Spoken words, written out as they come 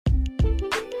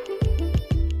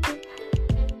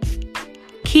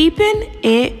Keeping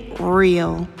it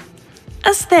real.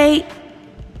 Estate.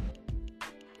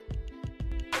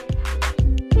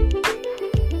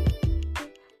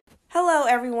 Hello,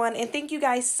 everyone, and thank you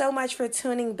guys so much for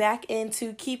tuning back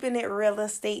into Keeping It Real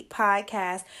Estate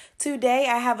podcast. Today,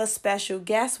 I have a special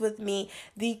guest with me,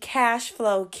 the cash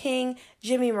flow king,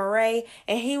 Jimmy Murray,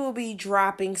 and he will be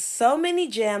dropping so many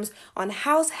gems on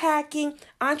house hacking,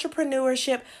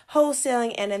 entrepreneurship,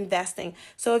 wholesaling, and investing.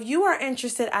 So if you are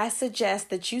interested, I suggest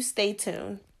that you stay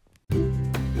tuned.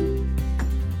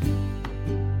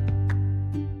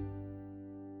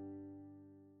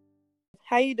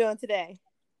 How you doing today?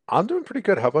 I'm doing pretty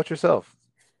good. How about yourself?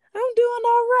 I'm doing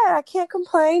all right. I can't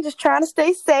complain. Just trying to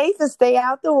stay safe and stay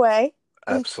out the way.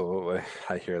 Absolutely.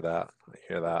 I hear that. I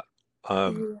hear that.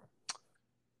 Um, Yeah.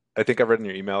 I think I've read in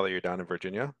your email that you're down in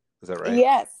Virginia. Is that right?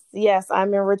 Yes,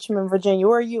 I'm in Richmond, Virginia.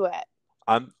 Where are you at?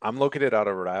 I'm located out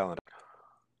of Rhode Island.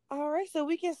 All right, so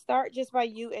we can start just by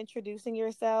you introducing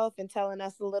yourself and telling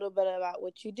us a little bit about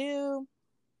what you do.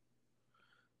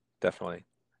 Definitely.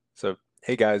 So,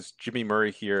 hey guys, Jimmy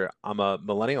Murray here. I'm a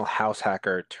millennial house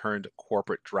hacker turned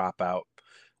corporate dropout.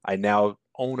 I now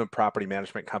own a property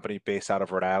management company based out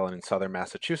of Rhode Island in southern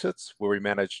Massachusetts, where we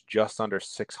manage just under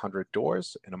 600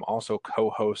 doors, and I'm also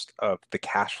co-host of the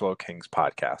Cash Flow Kings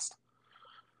podcast.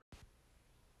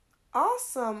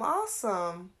 Awesome.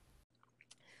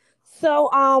 So,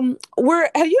 have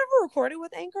you ever recorded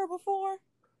with Anchor before?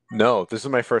 No, this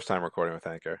is my first time recording with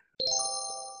Anchor.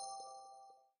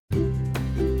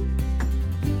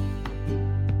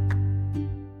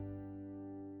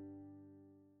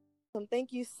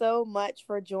 Thank you so much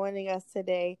for joining us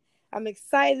today. I'm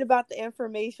excited about the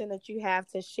information that you have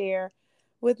to share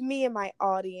with me and my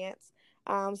audience.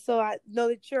 So I know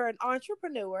that you're an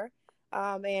entrepreneur,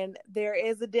 and there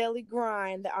is a daily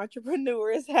grind that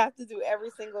entrepreneurs have to do every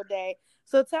single day.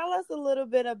 So tell us a little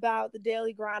bit about the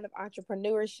daily grind of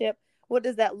entrepreneurship. What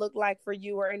does that look like for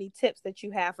you, or any tips that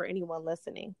you have for anyone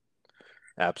listening?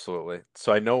 Absolutely.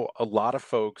 So I know a lot of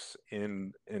folks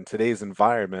in today's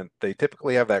environment, they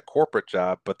typically have that corporate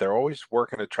job, but they're always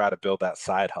working to try to build that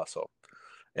side hustle.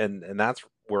 And that's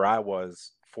where I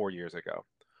was 4 years ago.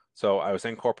 So I was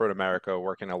in corporate America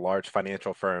working a large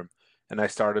financial firm, and I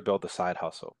started to build the side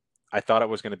hustle. I thought it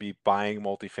was going to be buying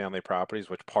multifamily properties,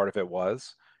 which part of it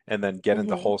was, and then get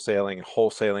into Mm-hmm. wholesaling, and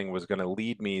wholesaling was going to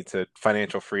lead me to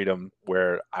financial freedom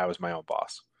where I was my own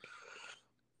boss.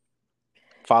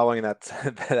 Following that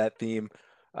that theme,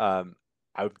 um,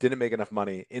 I didn't make enough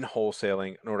money in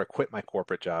wholesaling in order to quit my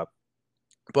corporate job.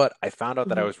 But I found out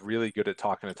that I Mm-hmm. was really good at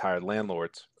talking to tired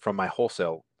landlords from my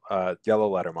wholesale yellow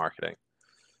letter marketing.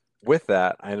 With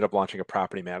that, I ended up launching a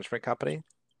property management company,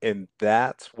 and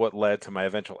that's what led to my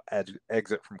eventual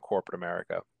exit from corporate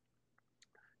America.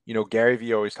 You know, Gary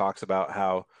Vee always talks about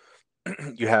how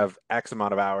you have X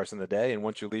amount of hours in the day, and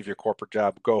once you leave your corporate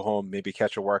job, go home, maybe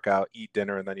catch a workout, eat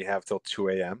dinner, and then you have till 2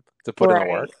 a.m. to put in the Right,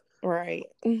 work. right.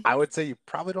 I would say you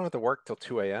probably don't have to work till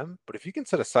 2 a.m., but if you can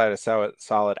set aside a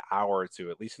solid hour or two,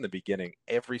 at least in the beginning,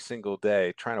 every single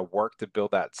day, trying to work to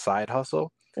build that side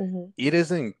hustle, Mm-hmm. it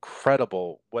is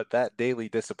incredible what that daily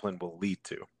discipline will lead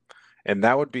to. And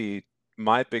that would be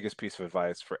my biggest piece of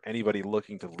advice for anybody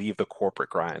looking to leave the corporate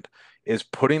grind is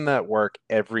putting that work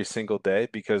every single day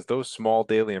because those small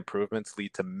daily improvements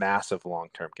lead to massive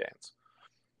long-term gains.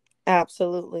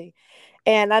 Absolutely.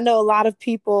 And I know a lot of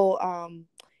people,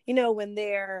 when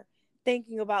they're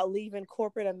thinking about leaving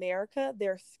corporate America,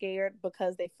 they're scared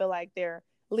because they feel like they're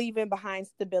leaving behind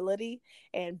stability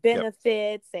and Yep.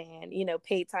 benefits and,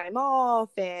 paid time off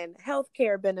and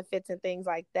healthcare benefits and things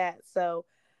like that. So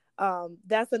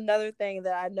that's another thing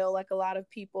that I know, like, a lot of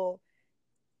people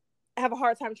have a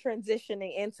hard time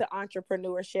transitioning into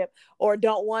entrepreneurship or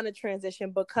don't want to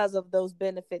transition because of those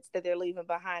benefits that they're leaving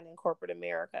behind in corporate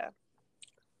America.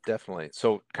 Definitely.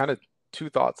 So kind of two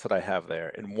thoughts that I have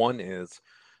there. And one is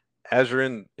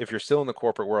if you're still in the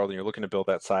corporate world and you're looking to build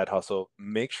that side hustle,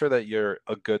 make sure that you're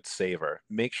a good saver.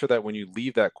 Make sure that when you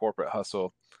leave that corporate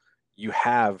hustle, you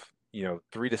have,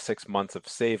 3 to 6 months of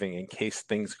saving in case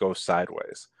things go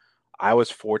sideways. I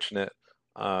was fortunate.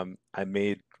 I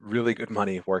made really good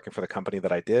money working for the company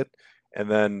that I did. And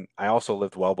then I also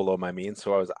lived well below my means.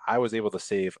 So I was able to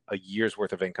save a year's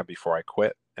worth of income before I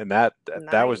quit. And that was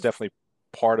Nice. definitely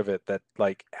part of it that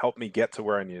like helped me get to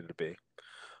where I needed to be.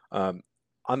 Um,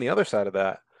 on the other side of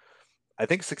that, I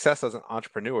think success as an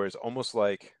entrepreneur is almost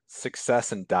like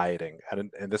success in dieting.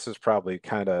 And this is probably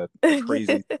kind of a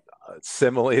crazy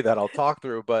simile that I'll talk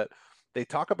through, but they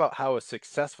talk about how a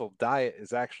successful diet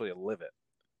is actually a live it.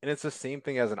 And it's the same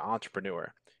thing as an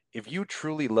entrepreneur. If you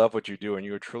truly love what you do and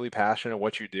you're truly passionate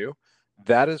what you do,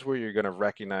 that is where you're going to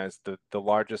recognize the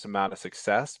largest amount of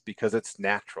success because it's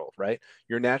natural, right?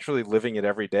 You're naturally living it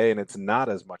every day and it's not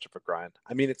as much of a grind.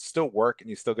 I mean, it's still work and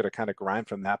you still got to kind of grind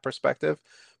from that perspective,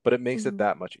 but it makes it Hmm.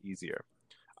 that much easier.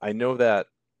 I know that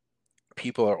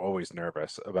people are always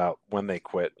nervous about when they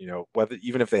quit, whether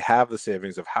even if they have the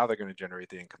savings of how they're going to generate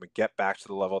the income and get back to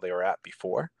the level they were at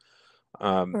before.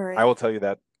 I Right. will tell you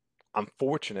that I'm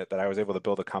fortunate that I was able to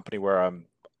build a company where I'm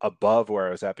above where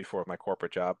I was at before with my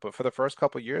corporate job. But for the first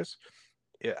couple of years,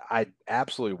 I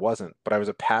absolutely wasn't. But I was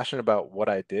passionate about what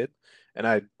I did, and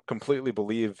I completely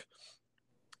believe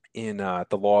in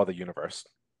the law of the universe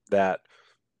that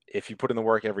if you put in the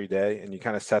work every day and you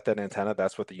kind of set that antenna,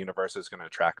 that's what the universe is going to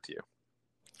attract to you.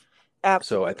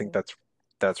 So I think Absolutely.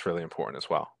 that's really important as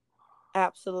well.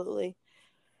 Absolutely.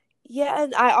 Yeah,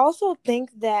 and I also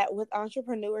think that with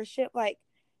entrepreneurship, like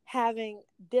having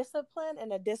discipline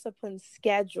and a disciplined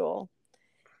schedule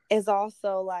is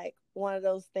also like one of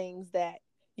those things that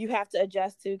you have to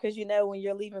adjust to because when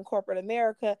you're leaving corporate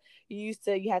America, you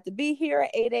have to be here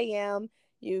at 8 a.m.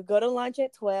 You go to lunch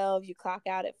at 12, you clock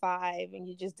out at 5, and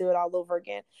you just do it all over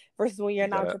again. Versus when you're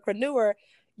You an got it. entrepreneur,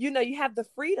 you have the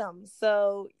freedom.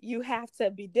 So you have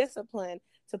to be disciplined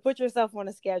to put yourself on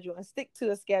a schedule and stick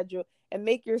to a schedule and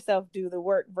make yourself do the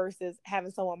work versus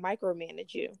having someone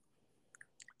micromanage you.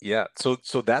 Yeah. So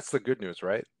that's the good news,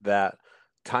 right? That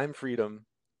time freedom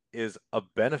is a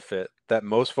benefit that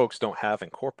most folks don't have in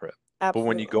corporate. But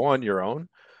when you Absolutely. go on your own,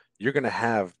 you're going to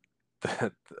have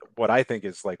the, what I think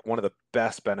is like one of the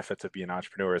best benefits of being an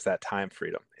entrepreneur is that time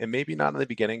freedom. And maybe not in the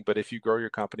beginning, but if you grow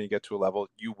your company and get to a level,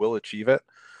 you will achieve it.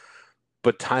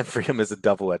 But time freedom is a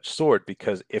double-edged sword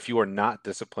because if you are not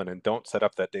disciplined and don't set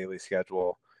up that daily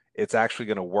schedule, it's actually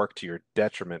going to work to your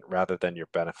detriment rather than your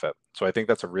benefit. So I think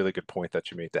that's a really good point that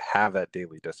you made to have that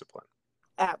daily discipline.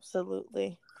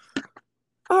 Absolutely.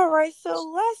 All right,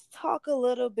 so let's talk a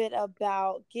little bit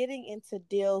about getting into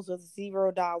deals with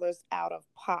 $0 out of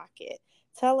pocket.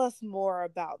 Tell us more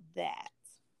about that.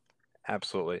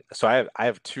 Absolutely. So I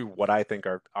have two what I think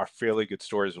are fairly good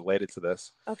stories related to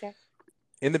this. Okay.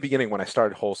 In the beginning when I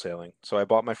started wholesaling, so I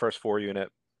bought my first 4 unit,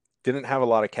 didn't have a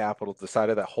lot of capital,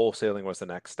 decided that wholesaling was the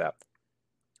next step.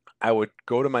 I would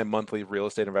go to my monthly real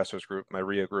estate investors group, my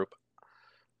RIA group,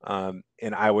 and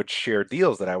I would share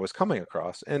deals that I was coming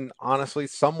across. And honestly,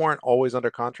 some weren't always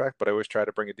under contract, but I always tried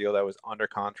to bring a deal that was under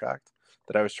contract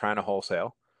that I was trying to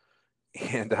wholesale.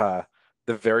 And the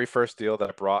very first deal that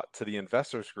I brought to the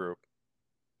investors group,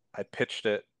 I pitched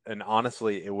it. And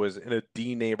honestly, it was in a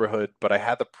D neighborhood, but I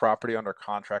had the property under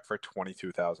contract for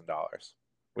 $22,000,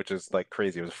 which is like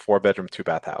crazy. It was a 4 bedroom, 2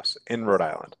 bath house in Rhode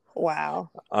Island. Wow.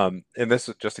 And this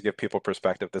is just to give people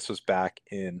perspective. This was back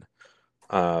in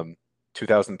um,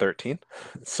 2013.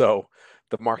 So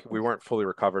the market, we weren't fully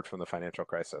recovered from the financial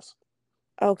crisis.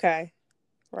 Okay.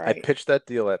 I Right. pitched that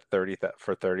deal at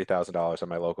for $30,000 on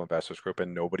my local investors group,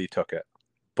 and nobody took it.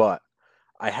 But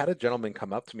I had a gentleman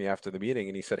come up to me after the meeting,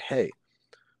 and he said, "Hey,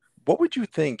 what would you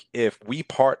think if we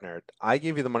partnered? I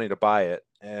gave you the money to buy it,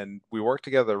 and we worked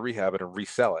together to rehab it and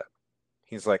resell it."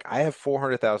 He's like, "I have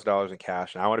 $400,000 in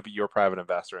cash, and I want to be your private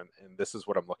investor, and this is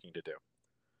what I'm looking to do."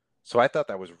 So I thought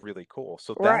that was really cool.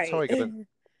 Right.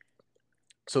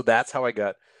 So that's how I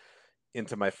got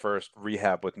into my first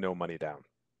rehab with no money down.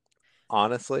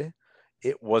 Honestly,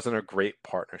 it wasn't a great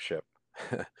partnership.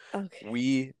 Okay.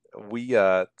 We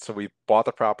bought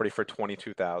the property for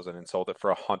 22,000 and sold it for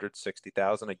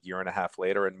 160,000 a year and a half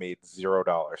later and made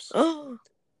 $0. Oh,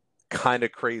 Kind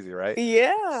of crazy, right?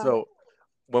 yeah. So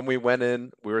when we went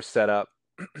in, we were set up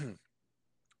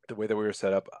the way that we were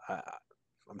set up.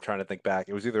 I'm trying to think back.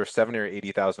 It was either a 70 or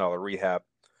 $80,000 rehab.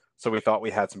 So we thought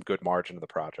we had some good margin in the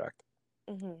project.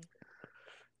 Hmm.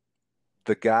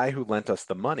 The guy who lent us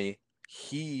the money,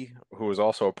 who was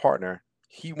also a partner,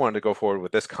 he wanted to go forward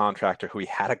with this contractor who he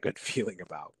had a good feeling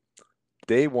about.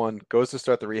 Day one, goes to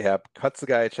start the rehab, cuts the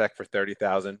guy a check for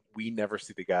 30,000. We never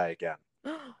see the guy again.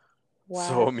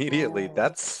 So immediately Wow.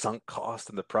 that's sunk cost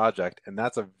in the project. And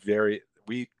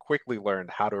we quickly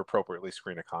learned how to appropriately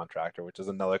screen a contractor, which is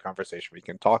another conversation we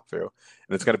can talk through.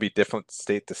 And it's going to be different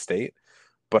state to state.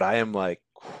 But I am like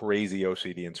crazy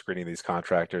OCD in screening these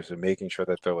contractors and making sure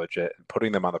that they're legit and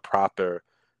putting them on the proper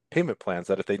payment plans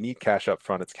that if they need cash up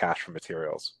front, it's cash for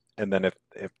materials. And then if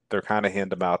they're kind of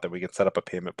hand them out, that we can set up a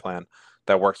payment plan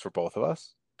that works for both of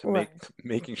us to Right.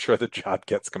 making sure the job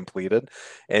gets completed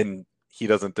and he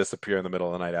doesn't disappear in the middle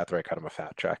of the night after I cut him a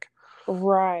fat check.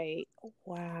 Right.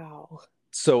 Wow.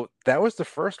 So that was the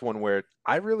first one where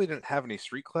I really didn't have any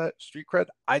street cred.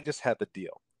 I just had the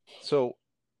deal. So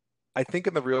I think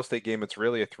in the real estate game, it's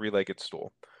really a three-legged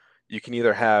stool. You can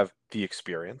either have the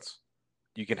experience,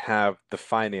 you can have the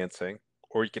financing,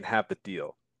 or you can have the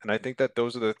deal. And I think that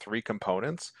those are the three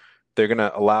components. They're going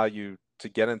to allow you to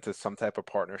get into some type of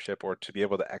partnership or to be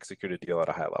able to execute a deal at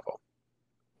a high level.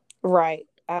 Right.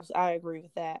 I agree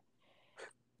with that.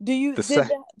 Do you The sec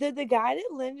did the guy that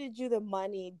lended you the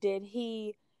money, did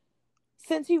he,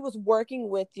 since he was working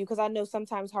with you, because I know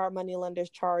sometimes hard money lenders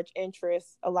charge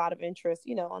interest, a lot of interest,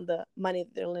 on the money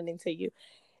that they're lending to you.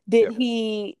 Did Yep.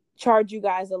 he charge you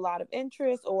guys a lot of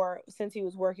interest, or since he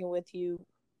was working with you,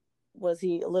 was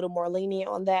he a little more lenient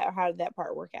on that, or how did that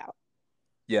part work out?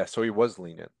 Yeah, so he was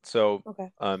lenient. So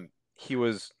Okay. um, he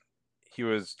was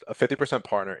a 50%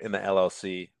 partner in the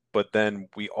LLC, but then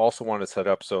we also wanted to set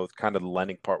up so kind of the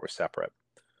lending part was separate.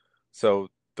 So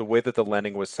the way that the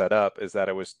lending was set up is that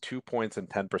it was 2 points and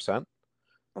 10%,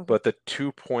 Okay. but the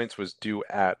 2 points was due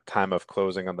at time of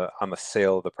closing on the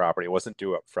sale of the property. It wasn't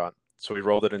due up front. So we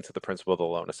rolled it into the principal of the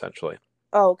loan essentially.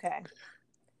 Okay.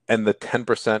 And the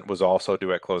 10% was also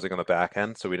due at closing on the back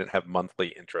end, so we didn't have monthly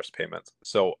interest payments.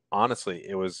 So honestly,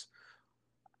 it was,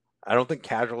 I don't think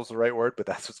casual is the right word, but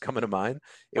that's what's coming to mind.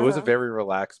 It was a Uh-huh. very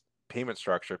relaxed payment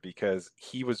structure because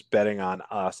he was betting on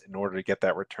us in order to get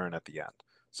that return at the end.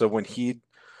 So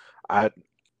I,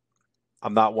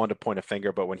 I'm not one to point a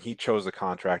finger, but when he chose the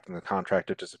contract and the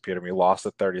contractor disappeared and we lost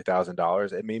the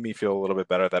 $30,000, it made me feel a little bit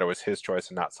better that it was his choice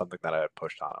and not something that I had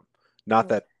pushed on him. Not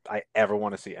that I ever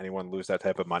want to see anyone lose that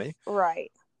type of money,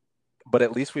 Right. but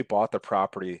at least we bought the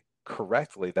property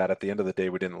correctly that at the end of the day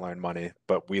we didn't learn money,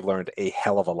 but we learned a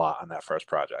hell of a lot on that first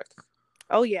project.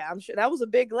 Oh yeah, I'm sure that was a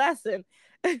big lesson.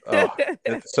 Oh,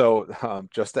 and so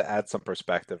just to add some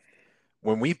perspective,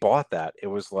 when we bought that, it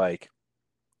was like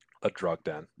a drug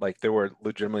den. Like there were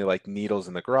legitimately like needles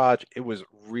in the garage. It was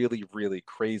really, really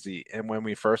crazy. And when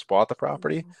we first bought the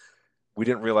property, we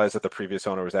didn't realize that the previous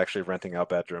owner was actually renting out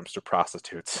bedrooms to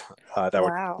prostitutes that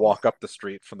would Wow. walk up the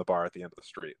street from the bar at the end of the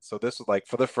street. So this was like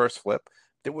for the first flip,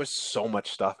 there was so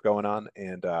much stuff going on,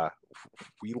 and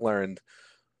we learned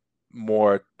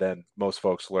more than most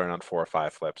folks learn on 4 or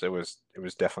 5 flips. It was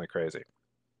definitely crazy.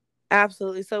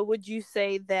 Absolutely. So would you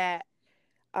say that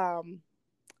um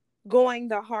going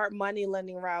the hard money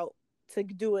lending route to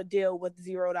do a deal with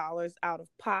 $0 out of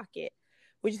pocket,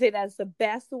 would you say that's the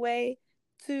best way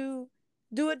to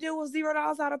do a deal with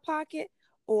 $0 out of pocket?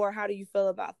 Or how do you feel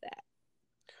about that?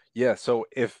 Yeah. So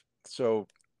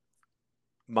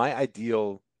my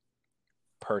ideal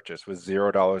purchase with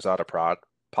 $0 out of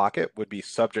pocket would be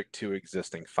subject to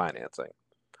existing financing.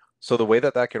 So the way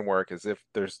that that can work is if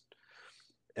there's,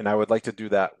 and I would like to do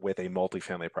that with a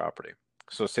multifamily property.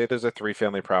 So say there's a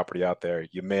three-family property out there,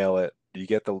 you mail it, you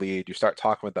get the lead, you start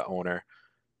talking with the owner,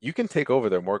 you can take over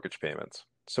their mortgage payments.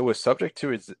 So with subject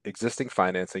to existing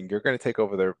financing, you're going to take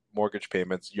over their mortgage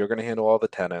payments, you're going to handle all the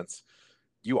tenants,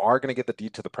 you are going to get the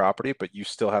deed to the property, but you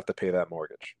still have to pay that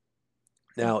mortgage.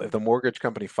 Now, if Okay. the mortgage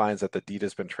company finds that the deed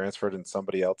has been transferred and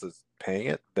somebody else is paying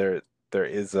it, there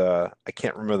is a, I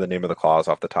can't remember the name of the clause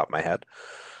off the top of my head,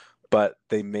 but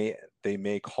they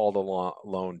may call the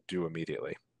loan due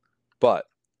immediately. But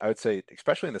I would say,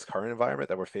 especially in this current environment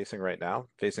that we're facing right now,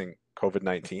 facing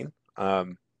COVID-19,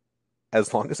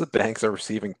 as long as the banks are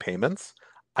receiving payments,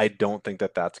 I don't think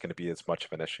that that's going to be as much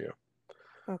of an issue.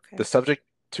 The Okay. subject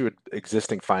to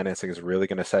existing financing is really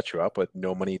going to set you up with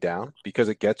no money down because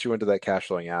it gets you into that cash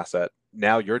flowing asset.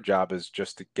 Now your job is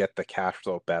just to get the cash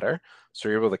flow better so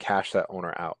you're able to cash that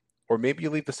owner out. Or maybe you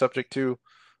leave the subject to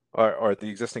or the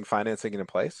existing financing in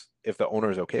place if the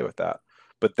owner is okay with that.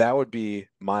 But that would be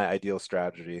my ideal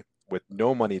strategy with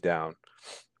no money down.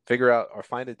 Figure out or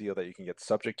find a deal that you can get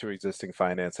subject to existing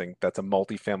financing that's a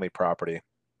multifamily property,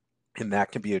 and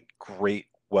that can be a great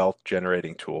wealth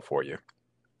generating tool for you.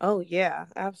 Oh yeah,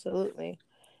 absolutely.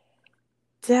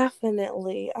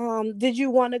 Definitely. Did you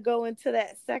want to go into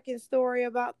that second story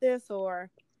about this, or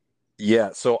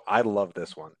Yeah, so I love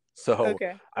this one. So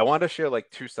okay. I want to share like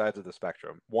two sides of the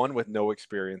spectrum. One with no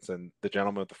experience and the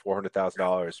gentleman with the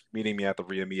 $400,000 meeting me at the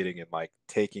RIA meeting and like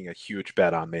taking a huge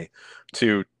bet on me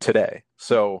to today.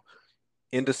 So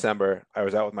in December, I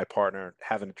was out with my partner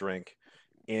having a drink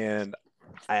and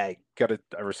I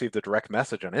received a direct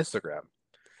message on Instagram.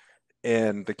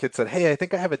 And the kid said, "Hey, I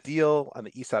think I have a deal on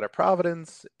the east side of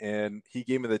Providence." And he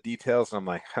gave me the details, and I'm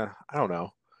like, huh, I don't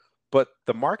know. But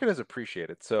the market has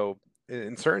appreciated. So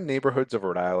in certain neighborhoods of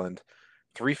Rhode Island,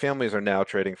 three families are now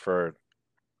trading for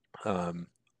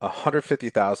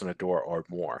 150,000 a door or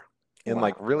more. In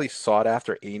like Wow. really sought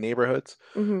after A neighborhoods,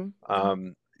 Mm-hmm.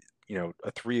 um,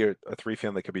 a three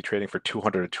family could be trading for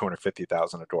 200 to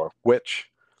 250,000 a door, which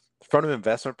from an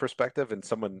investment perspective and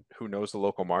someone who knows the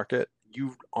local market,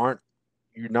 you're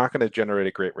not going to generate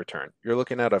a great return. You're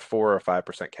looking at a 4 or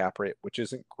 5% cap rate, which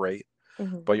isn't great.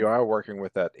 Hmm. but you are working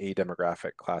with that A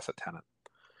demographic class of tenant.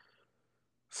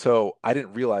 So I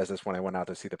didn't realize this when I went out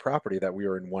to see the property that we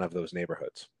were in one of those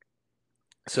neighborhoods.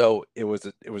 So it was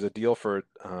a deal for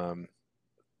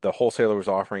the wholesaler was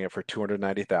offering it for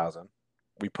 290,000.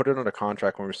 We put it under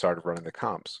contract when we started running the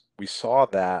comps. We saw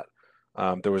that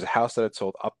there was a house that had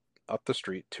sold up the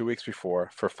street 2 weeks before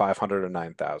for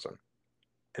 509,000,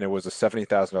 and it was a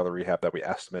 $70,000 rehab that we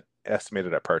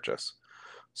estimated at purchase.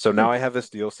 So now I have this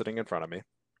deal sitting in front of me.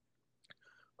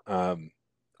 Um,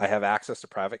 I have access to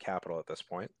private capital at this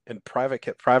point, and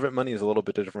private money is a little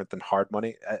bit different than hard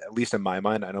money, at least in my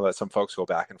mind. I know that some folks go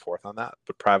back and forth on that,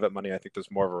 but private money, I think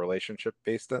there's more of a relationship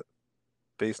based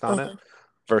on it Hmm.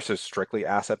 versus strictly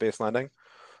asset based lending.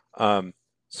 Um,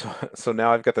 so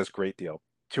now I've got this great deal: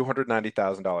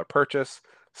 $290,000 purchase,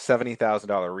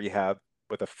 $70,000 rehab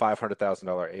with a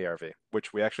 $500,000 ARV,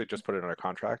 which we actually just put it under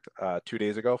contract 2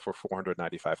 days ago for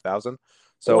 495,000.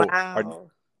 So Wow.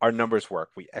 our numbers work.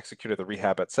 We executed the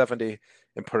rehab at 70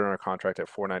 and put it under contract at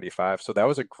 495. So that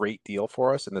was a great deal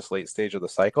for us in this late stage of the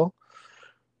cycle.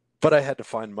 But I had to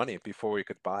find money before we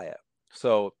could buy it.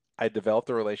 So I developed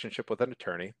a relationship with an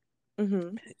attorney.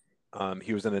 Hmm.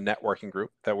 He was in a networking group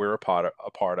that we were a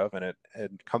part of, and it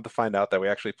had come to find out that we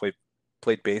actually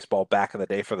played baseball back in the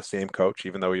day for the same coach,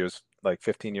 even though he was like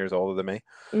 15 years older than me.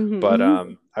 But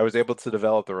Hmm. I was able to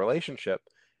develop the relationship,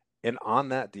 and on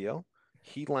that deal,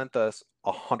 he lent us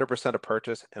 100% of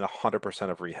purchase and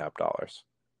 100% of rehab dollars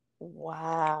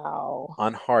Wow.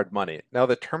 on hard money. Now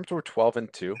the terms were 12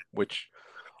 and 2, which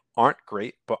aren't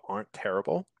great but aren't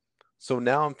terrible. So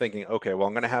now I'm thinking, okay, well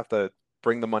I'm going to have to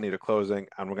bring the money to closing,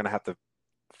 and we're going to have to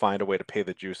find a way to pay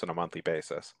the juice on a monthly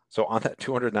basis. So on that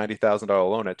 $290,000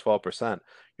 loan at 12%,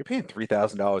 you're paying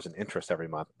 $3,000 in interest every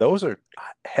month. Those are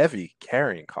heavy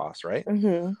carrying costs, right?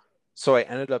 Hmm. So I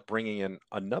ended up bringing in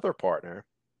another partner,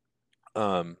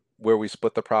 where we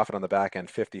split the profit on the back end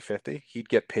 50-50. He'd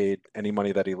get paid any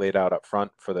money that he laid out up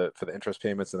front for the interest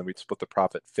payments, and then we'd split the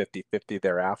profit 50-50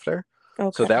 thereafter.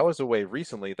 So Okay. that was a way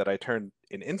recently that I turned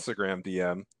an Instagram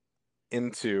DM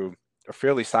into a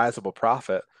fairly sizable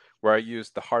profit, where I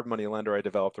used the hard money lender I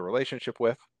developed a relationship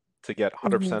with to get Hmm.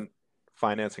 100%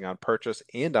 financing on purchase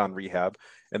and on rehab,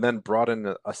 and then brought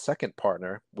in a second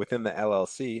partner within the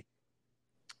LLC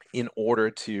in order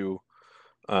to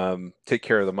take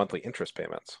care of the monthly interest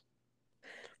payments.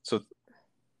 So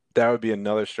that would be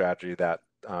another strategy that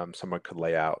someone could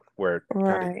lay out, where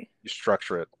kind of Right. you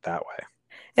structure it that way.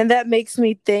 And that makes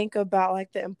me think about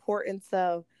like the importance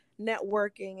of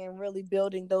networking and really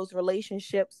building those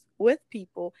relationships with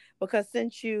people, because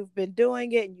since you've been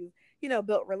doing it and you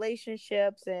built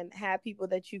relationships and had people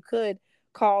that you could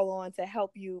call on to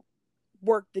help you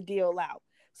work the deal out.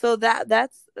 So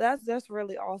that's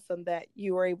really awesome that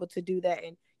you were able to do that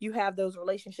and you have those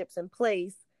relationships in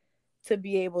place to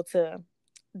be able to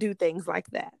do things like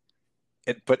that.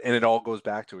 And it all goes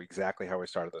back to exactly how we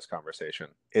started this conversation.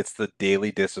 It's the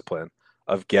daily discipline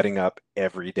of getting up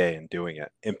every day and doing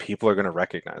it, and people are going to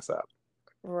recognize that.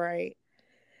 Right.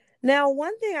 Now,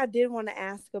 one thing I did want to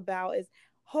ask about is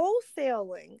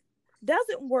wholesaling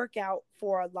doesn't work out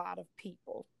for a lot of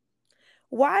people.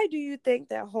 Why do you think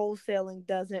that wholesaling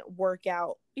doesn't work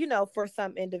out, for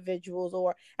some individuals?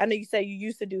 Or I know you say you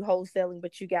used to do wholesaling,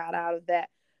 but you got out of that.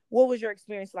 What was your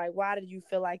experience like? Why did you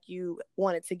feel like you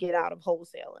wanted to get out of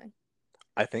wholesaling?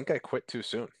 I think I quit too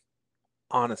soon,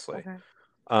 honestly.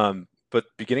 Okay. But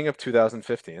beginning of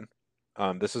 2015,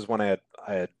 this is when I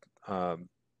had um,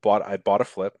 bought a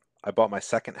flip. I bought my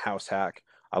second house hack.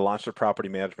 I launched a property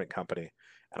management company,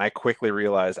 and I quickly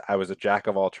realized I was a jack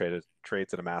of all trades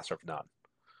and a master of none.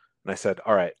 And I said,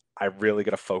 all right, I really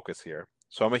got to focus here.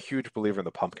 So I'm a huge believer in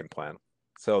the Pumpkin Plan.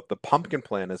 So the Pumpkin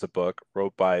Plan is a book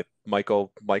wrote by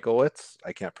Michael Michaelowicz.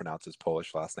 I can't pronounce his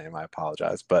Polish last name. I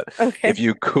apologize. But if Okay.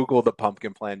 you Google the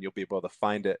Pumpkin Plan, you'll be able to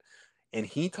find it. And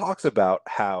he talks about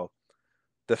how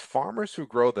the farmers who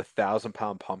grow the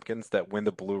 1,000-pound pumpkins that win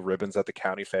the blue ribbons at the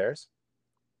county fairs,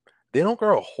 they don't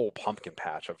grow a whole pumpkin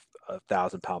patch of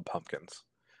 1,000-pound pumpkins.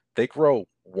 They grow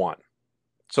one.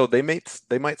 So they might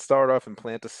start off and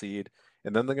plant a seed,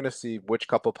 and then they're going to see which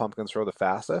couple pumpkins grow the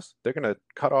fastest. They're going to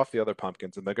cut off the other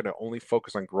pumpkins, and they're going to only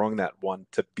focus on growing that one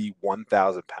to be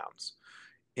 1,000 pounds.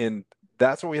 And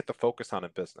that's what we have to focus on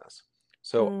in business.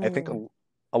 So I think Mm,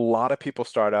 a lot of people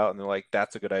start out and they're like,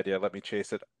 "That's a good idea. Let me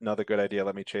chase it. Another good idea.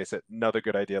 Let me chase it. Another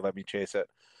good idea. Let me chase it."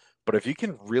 But if you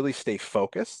can really stay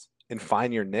focused and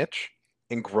find your niche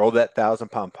and grow that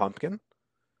 1,000-pound pumpkin,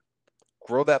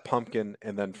 grow that pumpkin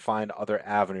and then find other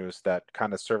avenues that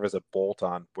kind of serve as a bolt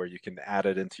on where you can add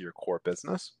it into your core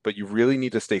business, but you really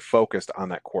need to stay focused on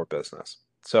that core business.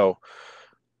 So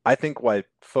I think why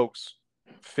folks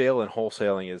fail in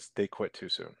wholesaling is they quit too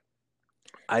soon.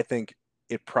 I think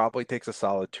it probably takes a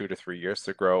solid 2 to 3 years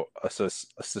to grow a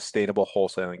sustainable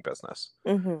wholesaling business.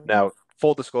 Mm-hmm. Now,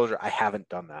 full disclosure, I haven't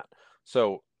done that.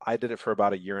 So I did it for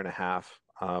about a year and a half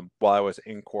while I was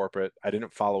in corporate. I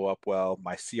didn't follow up well.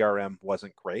 My CRM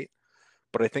wasn't great.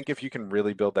 But I think if you can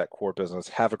really build that core business,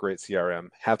 have a great CRM,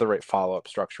 have the right follow up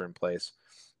structure in place,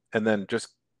 and then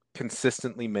just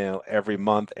consistently mail every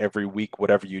month, every week,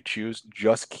 whatever you choose,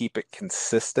 just keep it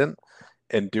consistent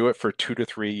and do it for 2 to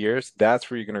 3 years.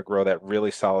 That's where you're going to grow that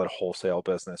really solid wholesale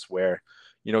business where,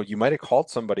 you might have called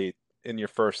somebody in your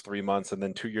first 3 months and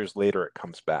then 2 years later it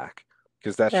comes back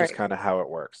because that's just Right. kind of how it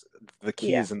works. The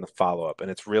key Yeah, is in the follow up, and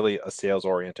it's really a sales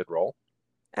oriented role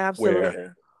where absolutely.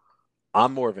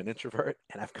 I'm more of an introvert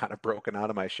and I've kind of broken out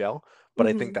of my shell, but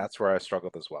I think Hmm. that's where I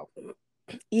struggled as well.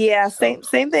 Yeah, So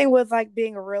same thing with like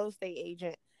being a real estate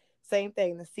agent. Same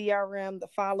thing, the CRM, the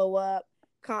follow up,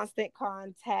 constant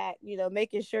contact,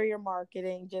 making sure you're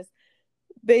marketing, just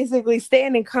basically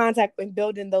staying in contact and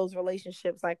building those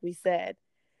relationships like we said.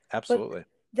 But absolutely.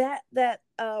 that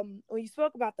when you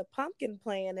spoke about the pumpkin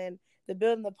plan and the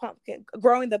building the pumpkin,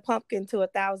 growing the pumpkin to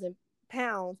 1,000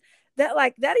 pounds,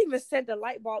 that even sent a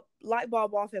light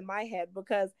bulb off in my head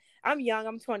because I'm young,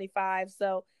 I'm 25.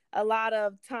 So a lot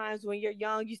of times when you're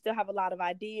young, you still have a lot of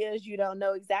ideas. You don't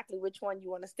know exactly which one you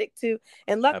want to stick to.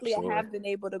 And luckily I Absolutely. have been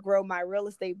able to grow my real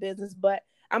estate business, but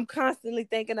I'm constantly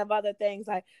thinking of other things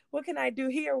like what can I do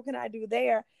here? What can I do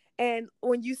there? And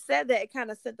when you said that, it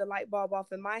kind of sent the light bulb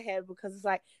off in my head because it's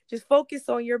like, just focus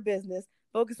on your business,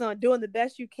 focus on doing the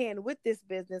best you can with this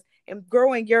business and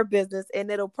growing your business.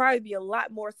 And it'll probably be a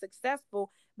lot more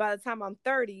successful by the time I'm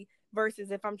 30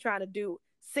 versus if I'm trying to do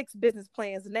 6 business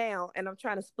plans now and I'm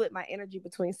trying to split my energy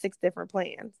between 6 different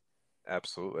plans.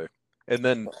 Absolutely. And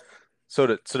then so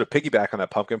to piggyback on that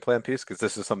pumpkin plan piece, because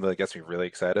this is something that gets me really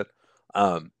excited.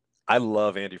 Um, I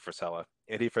love Andy Frisella.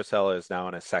 Andy Frisella is now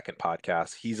on his second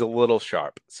podcast. He's a little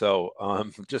sharp. So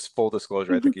just full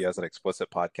disclosure, I think he has an explicit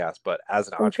podcast, but as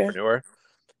an Okay. entrepreneur,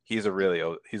 he's a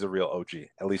real OG,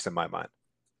 at least in my mind.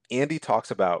 Andy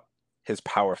talks about his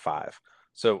Power Five.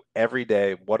 So every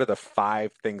day, what are the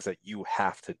 5 things that you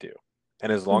have to do?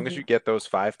 And as long as Mm-hmm. you get those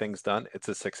 5 things done, it's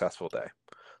a successful day.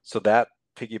 So that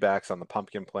piggybacks on the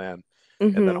pumpkin plan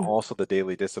and then Mm-hmm. also the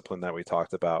daily discipline that we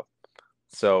talked about.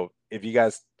 So if you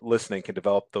guys listening can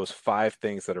develop those 5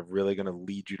 things that are really going to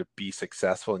lead you to be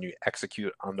successful and you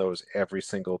execute on those every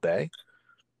single day,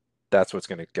 that's what's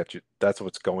going to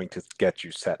get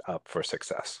you set up for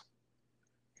success.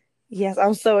 Yes,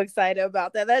 I'm so excited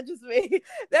about that. That just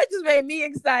made me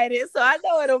excited. So I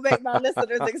know it'll make my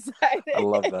listeners I excited.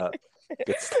 love that.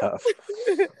 Good stuff.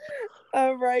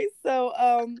 All right.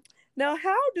 So now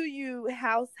how do you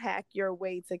house hack your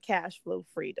way to cash flow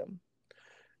freedom?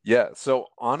 Yeah, so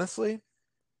honestly,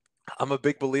 I'm a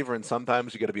big believer in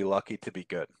sometimes you got to be lucky to be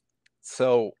good.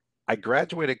 So I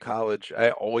graduated college. I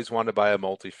always wanted to buy a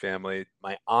multifamily.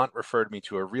 My aunt referred me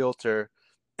to a realtor,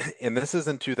 and this is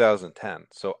in 2010.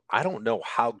 So I don't know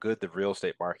how good the real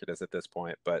estate market is at this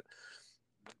point, but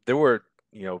there were,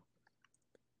 you know,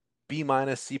 B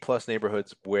minus, C plus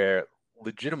neighborhoods where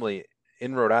legitimately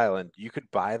in Rhode Island you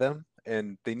could buy them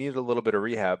and they needed a little bit of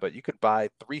rehab, but you could buy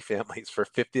 3 families for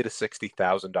 50 to 60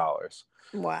 thousand dollars.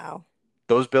 Wow.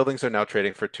 Those buildings are now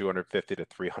trading for 250 to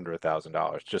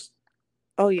 $300,000. Just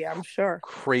Oh yeah, I'm sure.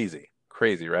 crazy,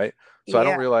 crazy, right? So I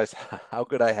don't Yeah. realize how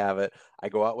good I have it. I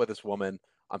go out with this woman.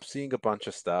 I'm seeing a bunch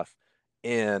of stuff,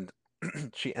 and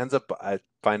she ends up. I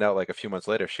find out like a few months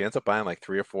later, she ends up buying like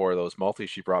 3 or 4 of those multis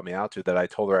she brought me out to that I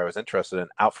told her I was interested in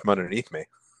out from underneath me.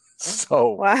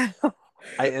 So Wow.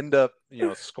 I end up,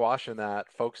 squashing that,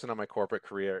 focusing on my corporate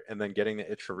career, and then getting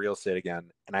the itch for real estate again.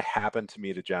 And I happened to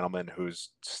meet a gentleman who's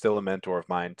still a mentor of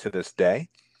mine to this day.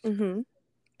 Mm-hmm.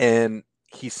 And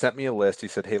he sent me a list. He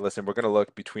said, "Hey, listen, we're going to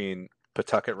look between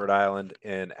Pawtucket, Rhode Island,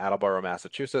 and Attleboro,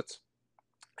 Massachusetts."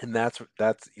 And that's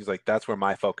he's like, "That's where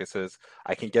my focus is.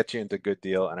 I can get you into a good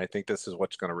deal, and I think this is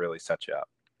what's going to really set you up."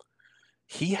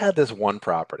 He had this one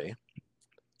property.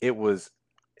 It was,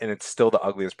 and it's still the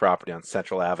ugliest property on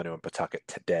Central Avenue in Pawtucket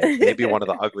today. Maybe one of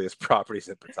the ugliest properties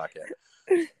in Pawtucket.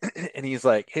 And he's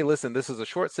like, "Hey, listen, this is a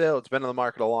short sale. It's been on the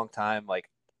market a long time. Like,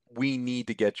 we need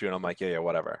to get you." And I'm like, "Yeah, yeah,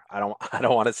 whatever. I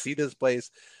don't want to see this place.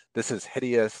 This is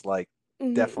hideous. Like,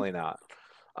 Mm-hmm. definitely not."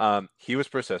 He was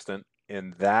persistent,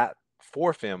 and that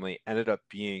 4 family ended up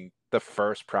being the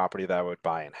first property that I would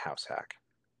buy in house hack.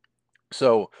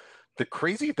 So the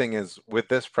crazy thing is with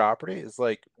this property is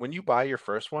like when you buy your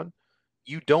first one,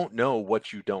 you don't know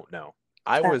what you don't know.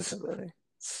 I was Absolutely.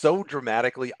 so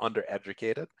dramatically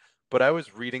undereducated but I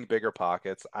was reading Bigger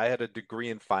Pockets. I had a degree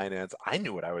in finance. I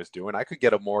knew what I was doing. I could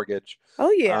get a mortgage.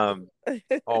 Oh yeah. Um,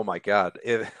 oh my God.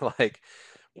 Like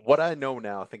what I know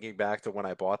now, thinking back to when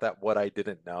I bought that, what I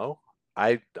didn't know,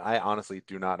 I honestly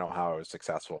do not know how I was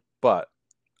successful, but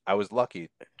I was lucky.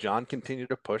 John continued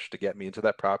to push to get me into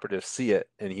that property to see it,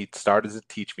 and he started to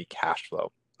teach me cash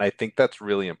flow. I think that's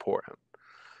really important.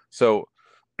 So,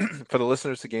 for the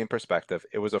listeners to gain perspective,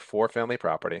 it was a four-family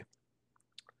property.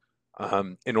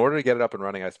 In order to get it up and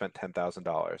running, I spent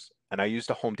 $10,000, and I used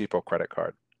a Home Depot credit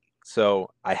card. So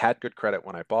I had good credit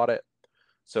when I bought it.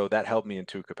 So that helped me in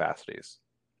two capacities.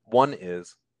 One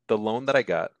is the loan that I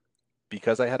got,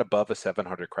 because I had above a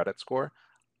 700 credit score,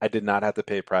 I did not have to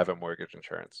pay private mortgage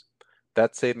insurance.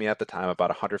 That saved me at the time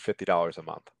about $150 a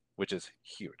month, which is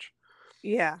huge.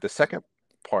 Yeah. The second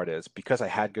part is because I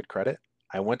had good credit,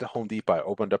 I went to Home Depot, I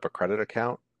opened up a credit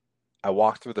account. I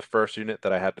walked through the first unit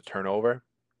that I had to turn over.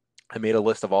 I made a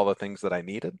list of all the things that I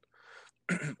needed,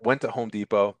 went to Home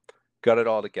Depot, got it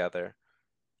all together.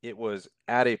 It was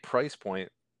at a price point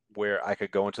where I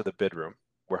could go into the bid room,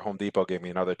 where Home Depot gave me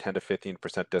another 10 to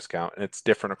 15% discount, and it's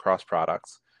different across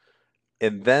products.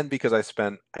 And then because I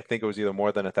spent, I think it was either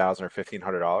more than $1,000 or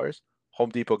 $1,500, Home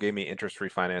Depot gave me interest-free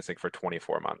financing for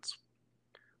 24 months.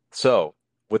 So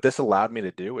what this allowed me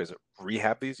to do is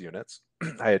rehab these units.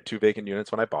 I had two vacant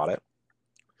units when I bought it.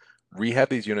 Rehab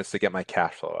these units to get my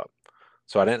cash flow up.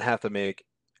 So I didn't have to make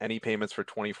any payments for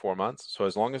 24 months. So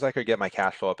as long as I could get my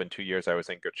cash flow up in 2 years, I was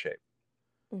in good shape.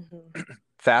 Hmm.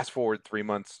 Fast forward 3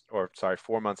 months, or sorry,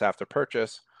 4 months after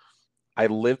purchase, I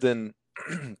lived in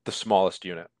the smallest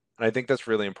unit. And I think that's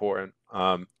really important.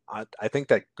 I think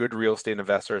that good real estate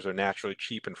investors are naturally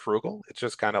cheap and frugal. It's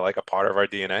just kind of like a part of our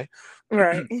DNA.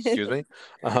 Right. Excuse me.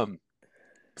 Um,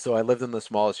 so I lived in the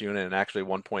smallest unit, and actually,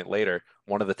 one point later,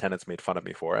 one of the tenants made fun of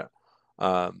me for it.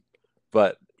 Um,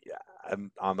 but yeah,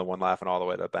 I'm the one laughing all the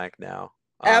way to the bank now.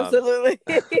 Absolutely.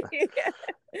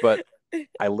 But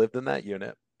I lived in that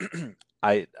unit.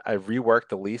 I reworked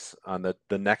the lease on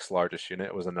the next largest unit.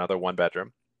 It was another one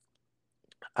bedroom.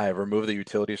 I removed the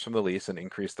utilities from the lease and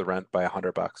increased the rent by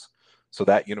 $100. So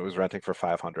that unit was renting for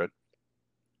 500.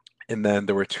 And then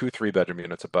there were two three-bedroom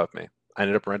units above me. I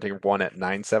ended up renting one at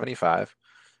 975,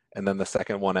 and then the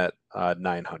second one at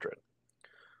 900.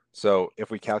 So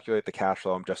if we calculate the cash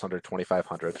flow, I'm just under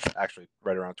 2,500, actually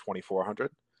right around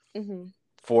 2,400. Hmm.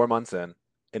 4 months in,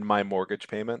 and my mortgage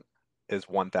payment is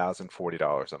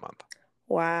 $1,040 a month.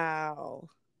 Wow.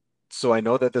 So I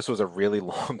know that this was a really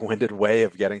long-winded way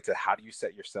of getting to how do you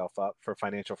set yourself up for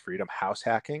financial freedom, house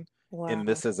hacking, and Wow.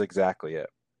 this is exactly it.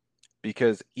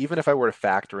 Because even if I were to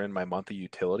factor in my monthly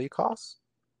utility costs,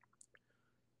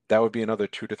 that would be another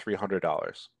 $200 to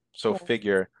 $300. So Wow.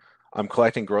 figure I'm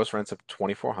collecting gross rents of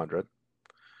 2,400.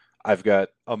 I've got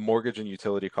a mortgage and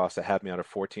utility costs that have me out of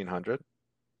 1,400,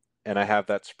 and I have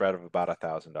that spread of about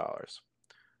 $1,000.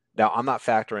 Now, I'm not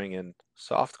factoring in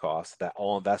soft costs that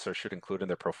all investors should include in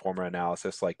their pro forma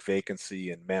analysis, like vacancy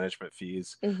and management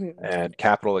fees Hmm. and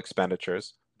capital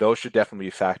expenditures. Those should definitely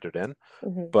be factored in.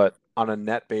 Hmm. But on a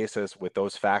net basis, with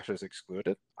those factors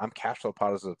excluded, I'm cash flow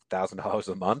positive $1,000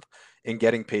 a month and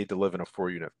getting paid to live in a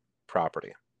four-unit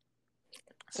property.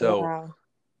 So Wow.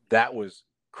 that was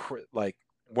like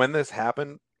when this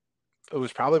happened, it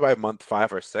was probably by month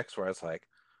 5 or 6 where I was like,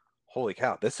 holy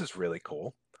cow, this is really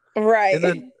cool. And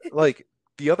then Right. like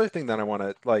the other thing that I want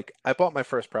to like, I bought my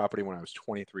first property when I was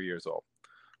 23 years old.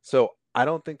 So I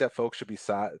don't think that folks should be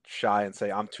shy and say,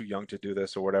 I'm too young to do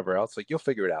this or whatever else. Like you'll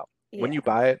figure it out. When you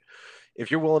Yeah. buy it, if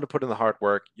you're willing to put in the hard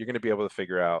work, you're going to be able to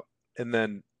figure out. And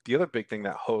then the other big thing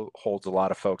that holds a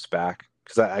lot of folks back,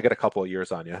 because I got a couple of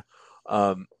years on you,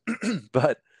 um,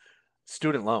 but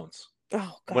student loans.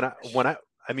 Oh When I gosh. when I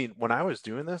I mean, when I was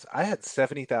doing this, I had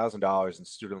 $70,000 in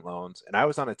student loans, and I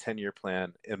was on a 10-year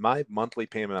plan, and my monthly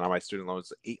payment on my student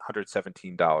loans is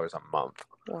 $817 a month.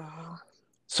 Wow.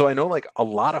 So I know like a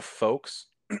lot of folks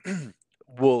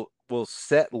will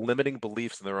set limiting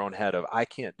beliefs in their own head of I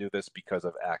can't do this because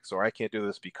of X or I can't do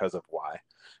this because of Y.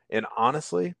 And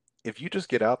honestly, if you just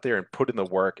get out there and put in the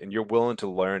work and you're willing to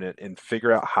learn it and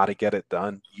figure out how to get it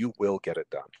done, you will get it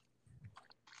done.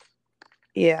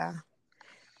 Yeah.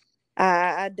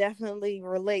 I definitely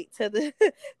relate to the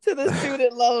to the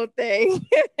student loan thing.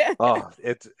 Oh,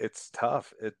 it's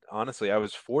tough. It honestly, I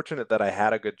was fortunate that I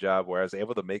had a good job where I was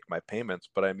able to make my payments,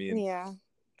 but I mean, Yeah.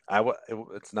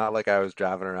 it's not like I was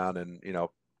driving around in,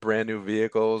 brand new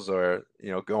vehicles or,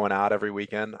 going out every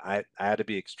weekend. I had to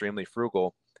be extremely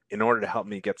frugal in order to help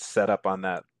me get set up on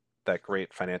that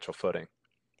great financial footing.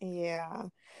 Yeah.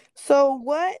 So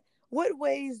what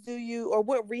ways do you or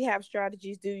what rehab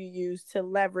strategies do you use to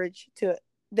leverage to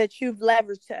that you've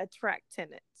leveraged to attract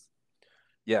tenants?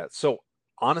 Yeah. So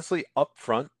honestly, up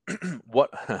front, what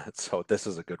so this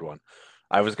is a good one.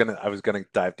 I was gonna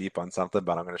dive deep on something,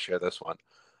 but I'm gonna share this one.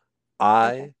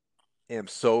 Okay. I am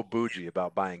so bougie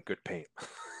about buying good paint.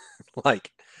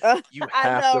 Like you I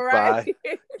have know, to right?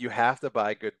 buy you have to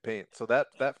buy good paint. So that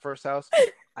first house,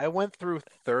 I went through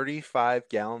 35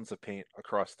 gallons of paint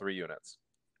across 3 units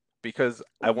because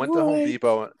I went to Home What?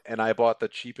 Depot and I bought the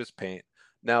cheapest paint.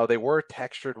 Now they were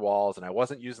textured walls and I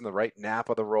wasn't using the right nap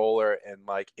of the roller and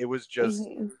like it was just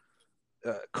Hmm.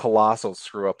 colossal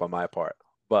screw up on my part.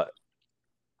 But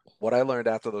what I learned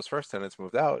after those first tenants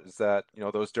moved out is that,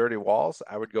 those dirty walls,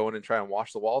 I would go in and try and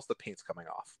wash the walls, the paint's coming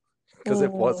off because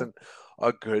it Mm. wasn't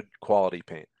a good quality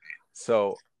paint.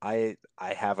 So I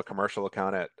have a commercial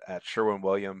account at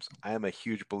Sherwin-Williams. I am a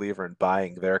huge believer in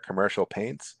buying their commercial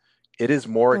paints. It is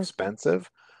more Okay. expensive,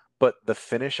 but the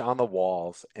finish on the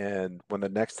walls and when the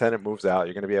next tenant moves out,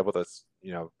 you're going to be able to,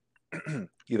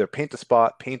 either paint a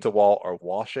spot, paint a wall, or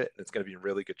wash it, and it's going to be in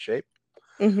really good shape.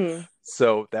 Hmm.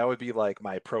 So that would be like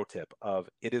my pro tip of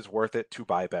it is worth it to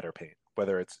buy better paint,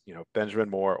 whether it's, Benjamin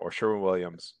Moore or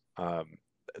Sherwin-Williams.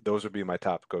 Those would be my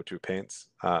top go-to paints.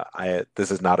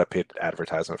 This is not a paid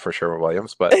advertisement for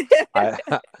Sherwin-Williams, but I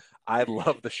I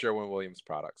love the Sherwin-Williams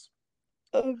products.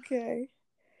 Okay.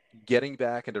 Getting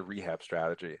back into rehab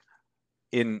strategy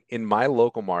in my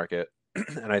local market,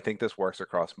 and I think this works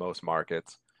across most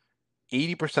markets,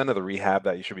 80% of the rehab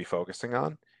that you should be focusing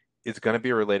on is going to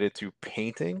be related to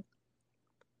painting,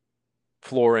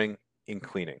 flooring, and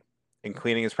cleaning. And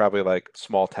cleaning is probably like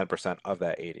small 10% of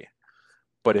that 80.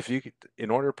 But if you in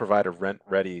order to provide a rent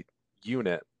ready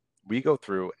unit, we go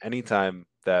through anytime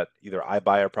that either I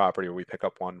buy a property or we pick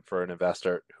up one for an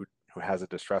investor who has a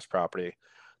distressed property.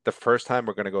 The first time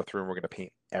we're going to go through and we're going to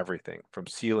paint everything from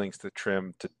ceilings to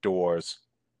trim to doors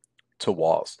to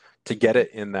walls to get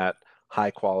it in that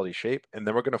high quality shape. And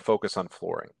then we're going to focus on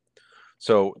flooring.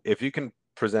 So if you can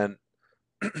present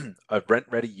a rent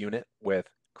ready unit with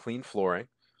clean flooring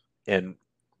and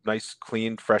nice,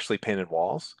 clean, freshly painted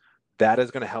walls, that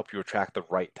is going to help you attract the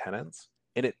right tenants.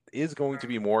 And it is going to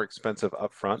be more expensive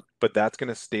upfront, but that's going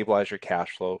to stabilize your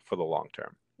cash flow for the long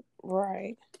term.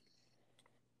 Right.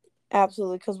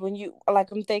 Absolutely. Because when you, like,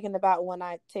 I'm thinking about when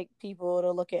I take people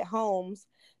to look at homes,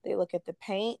 they look at the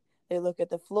paint, they look at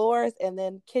the floors, and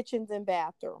then kitchens and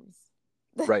bathrooms.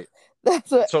 Right.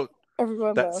 That's what So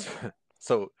everyone that's loves.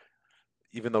 so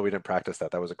even though we didn't practice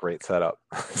that, that was a great setup.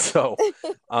 So,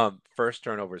 first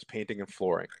turnover is painting and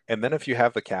flooring. And then if you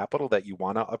have the capital that you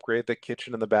want to upgrade the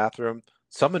kitchen and the bathroom,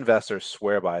 some investors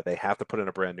swear by they have to put in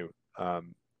a brand new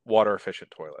water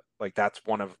efficient toilet. Like that's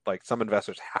one of like some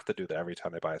investors have to do that every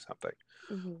time they buy something.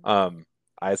 Hmm. Um,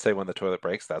 I'd say when the toilet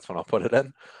breaks, that's when I'll put it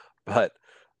in. But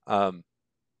um,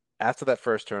 after that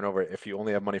first turnover, if you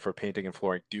only have money for painting and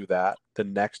flooring, do that. The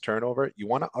next turnover, you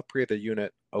want to upgrade the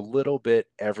unit a little bit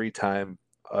every time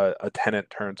a tenant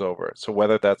turns over. So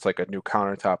whether that's like a new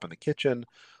countertop in the kitchen,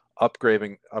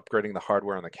 upgrading the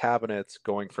hardware on the cabinets,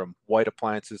 going from white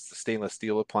appliances to stainless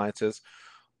steel appliances,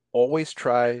 always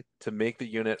try to make the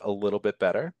unit a little bit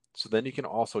better. So then you can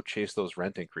also chase those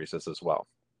rent increases as well.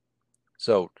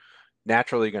 So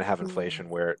naturally, you're going to have Mm. inflation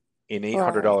where an Right.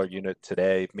 $800 unit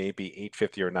today may be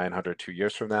 850 or 900 2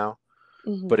 years from now.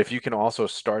 Hmm. But if you can also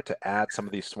start to add some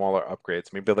of these smaller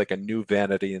upgrades, maybe like a new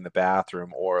vanity in the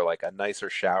bathroom or like a nicer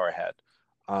shower head,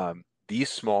 these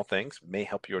small things may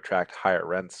help you attract higher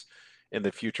rents in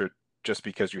the future just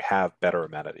because you have better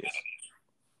amenities.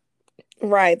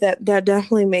 Right. That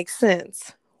definitely makes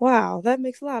sense. Wow, that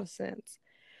makes a lot of sense.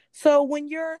 So when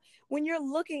you're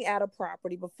looking at a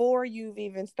property before you've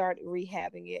even started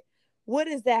rehabbing it, what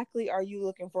exactly are you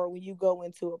looking for when you go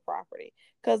into a property?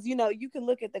 Because you can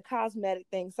look at the cosmetic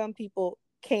things. Some people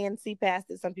can see past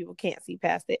it, some people can't see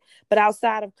past it. But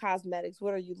outside of cosmetics,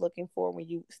 what are you looking for when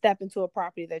you step into a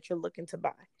property that you're looking to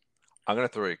buy? I'm going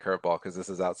to throw you a curveball because this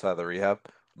is outside the rehab.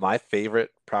 My favorite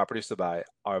properties to buy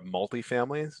are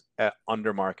multifamilies at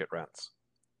under market rents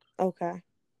Okay.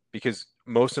 because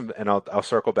most of, and I'll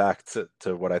circle back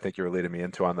to what I think you were leading me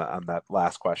into on that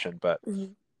last question, but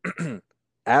Hmm.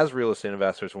 as real estate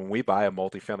investors, when we buy a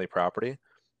multifamily property,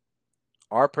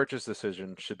 our purchase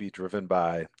decision should be driven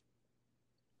by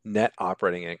net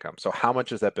operating income. So, how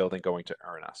much is that building going to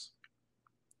earn us?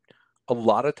 A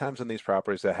lot of times in these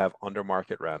properties that have under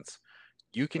market rents,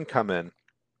 you can come in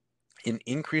and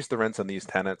increase the rents on these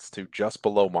tenants to just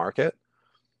below market,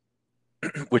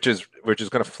 which is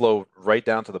going to flow right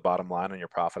down to the bottom line on your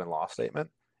profit and loss statement.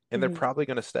 And they're Hmm. probably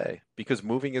going to stay because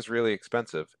moving is really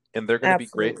expensive, and they're going to be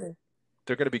great. Absolutely.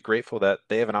 They're going to be grateful that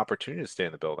they have an opportunity to stay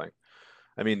in the building.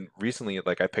 I mean, recently,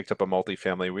 like I picked up a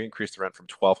multifamily. We increased the rent from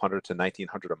 1,200 to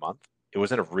 1,900 a month. it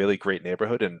was in a really great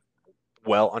neighborhood and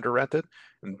well under rented.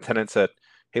 And the tenant said,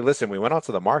 "Hey, listen, we went out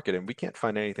to the market and we can't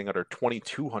find anything under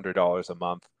 $2,200 a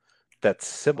month that's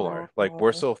similar. Like,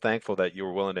 we're Wow. so thankful that you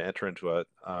were willing to enter into a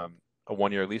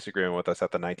 1 year lease agreement with us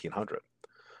at the 1900."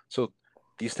 So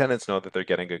these tenants know that they're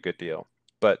getting a good deal,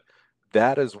 but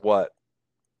that is what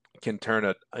can turn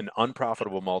an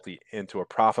unprofitable multi into a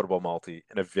profitable multi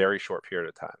in a very short period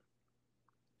of time.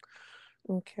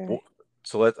 Okay.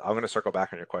 So I'm going to circle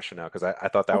back on your question now because I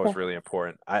thought that Okay. was really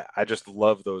important. I just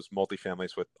love those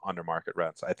multifamilies with under market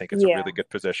rents. I think it's a really Yeah. good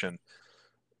position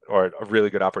or a really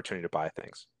good opportunity to buy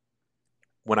things.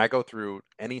 When I go through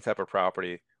any type of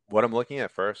property, what I'm looking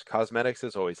at first, cosmetics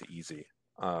is always easy.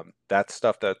 That's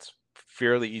stuff that's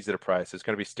fairly easy to price. It's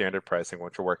going to be standard pricing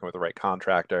once you're working with the right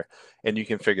contractor, and you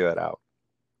can figure that out.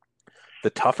 The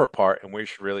tougher part, and where you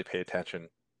should really pay attention,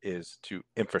 is to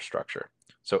infrastructure.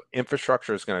 So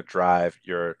infrastructure is going to drive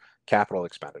your capital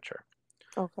expenditure.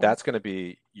 Okay. That's going to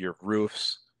be your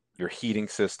roofs, your heating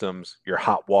systems, your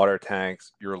hot water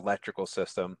tanks, your electrical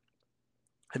system.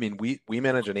 I mean, we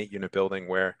manage an 8 unit building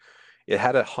where it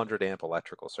had 100 amp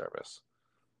electrical service.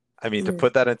 I mean, to Mm.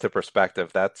 put that into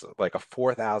perspective, that's like a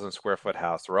 4,000 square foot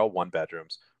house. They're all one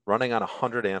bedrooms running on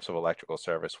 100 amps of electrical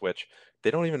service, which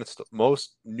they don't even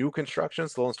most new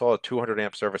constructions, they'll install a 200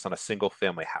 amp service on a single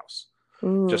family house,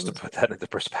 just to Mm. put that into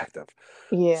perspective.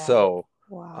 Yeah. So,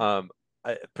 Wow. um,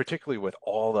 particularly with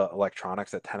all the electronics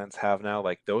that tenants have now,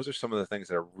 like those are some of the things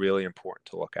that are really important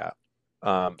to look at.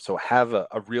 So have a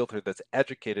realtor that's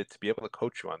educated to be able to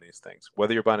coach you on these things,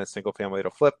 whether you're buying a single family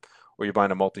to flip or you're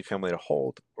buying a multifamily to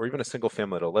hold or even a single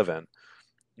family to live in.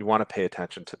 You want to pay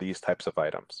attention to these types of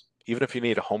items. Even if you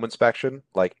need a home inspection,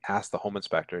 like ask the home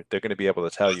inspector. They're going to be able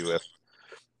to tell you if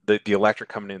the electric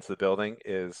coming into the building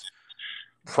is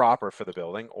proper for the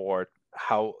building, or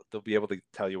how they'll be able to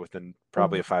tell you within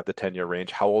probably a Hmm. 5 to 10 year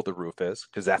range how old the roof is,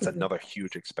 because that's Hmm. another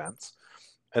huge expense.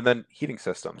 And then heating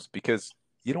systems, because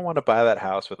you don't want to buy that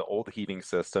house with an old heating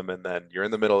system and then you're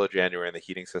in the middle of January and the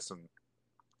heating system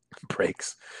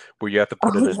breaks where you have to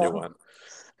put Oh in a new no. one,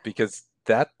 because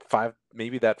that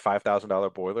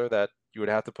 $5,000 boiler that you would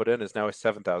have to put in is now a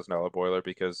 $7,000 boiler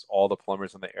because all the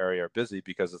plumbers in the area are busy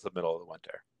because it's the middle of the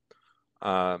winter.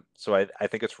 So I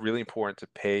think it's really important to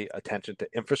pay attention to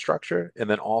infrastructure and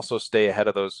then also stay ahead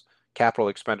of those capital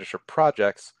expenditure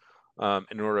projects,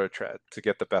 in order to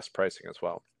get the best pricing as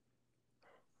well.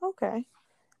 Okay.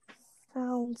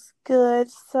 Sounds good.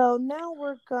 So now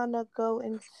we're gonna go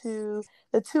into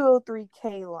the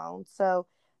 203K loan. So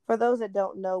for those that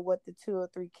don't know what the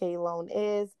 203K loan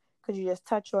is, could you just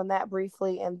touch on that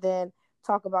briefly and then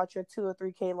talk about your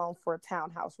 203K loan for a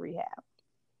townhouse rehab?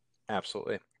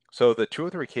 Absolutely. So the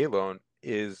 203K loan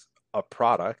is a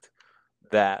product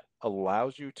that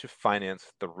allows you to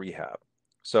finance the rehab.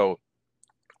 So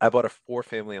I bought a four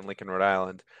family in Lincoln, Rhode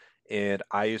Island, and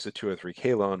I used a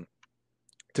 203K loan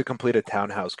to complete a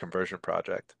townhouse conversion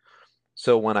project.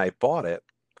 So when I bought it,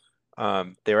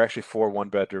 they were actually four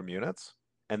one-bedroom units,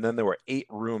 and then there were 8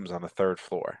 rooms on the third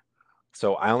floor.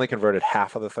 So I only converted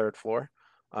half of the third floor,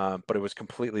 but it was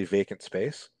completely vacant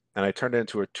space. And I turned it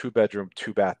into a 2 bedroom,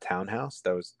 2 bath townhouse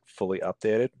that was fully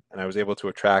updated, and I was able to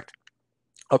attract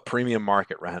a premium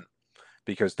market rent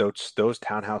because those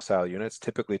townhouse style units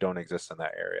typically don't exist in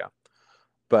that area.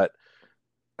 But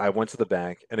I went to the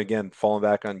bank, and again, falling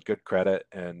back on good credit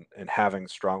and having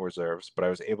strong reserves, but I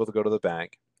was able to go to the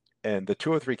bank, and the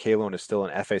 203K loan is still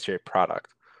an FHA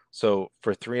product. So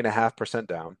for 3.5%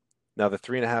 down, now the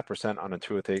 3.5% on a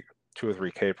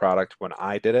 203K product, when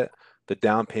I did it, the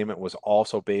down payment was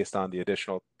also based on the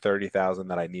additional 30,000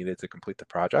 that I needed to complete the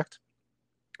project.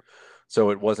 So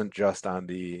it wasn't just on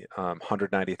the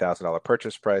 $190,000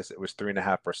 purchase price; it was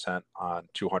 3.5% on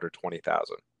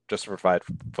 220,000, just to provide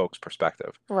folks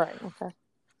perspective. Right. Okay.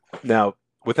 Now,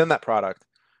 within that product,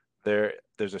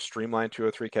 there's a streamlined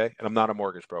 203K, and I'm not a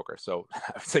mortgage broker, so I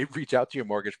would say reach out to your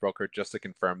mortgage broker just to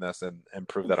confirm this and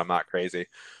prove that I'm not crazy.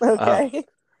 Uh, Okay.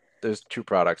 there's two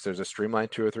products. There's a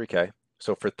streamlined 203K.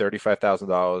 So for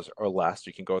 $35,000 or less,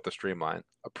 you can go with the streamline.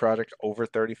 A project over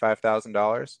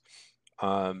 $35,000,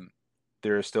 um,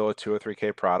 there is still a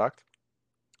 203K product,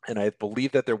 and I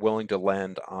believe that they're willing to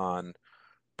lend on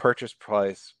purchase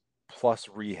price plus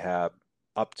rehab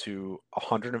up to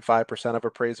 105% of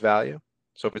appraised value.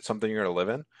 So if it's something you're going to live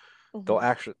in, Hmm.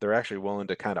 they're actually willing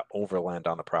to kind of overlend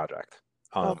on the project,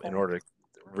 in Okay. order to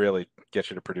really get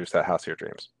you to produce that house of your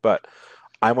dreams. But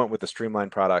I went with the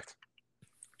streamlined product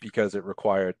because it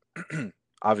required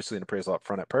obviously an appraisal up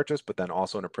front at purchase, but then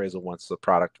also an appraisal once the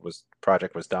project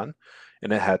was done,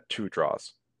 and it had two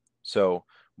draws. So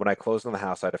when I closed on the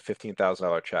house, I had a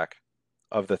 $15,000 check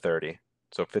of the 30,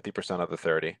 so 50% of the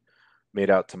 30. made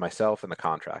out to myself and the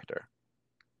contractor.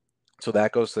 So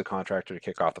that goes to the contractor to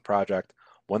kick off the project.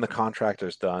 When the contractor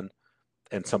is done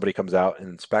and somebody comes out and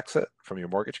inspects it from your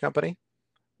mortgage company,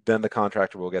 then the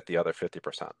contractor will get the other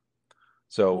 50%.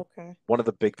 So Okay. one of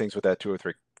the big things with that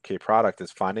 203K product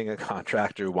is finding a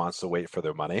contractor who wants to wait for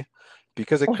their money,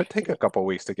 because it could take a couple of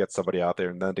weeks to get somebody out there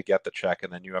and then to get the check,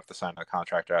 and then you have to sign, the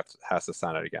contractor has to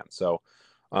sign it again. So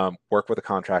work with a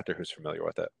contractor who's familiar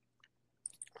with it.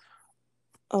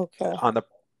 Okay.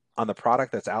 On the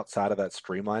product that's outside of that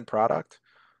streamlined product,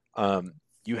 um,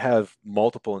 you have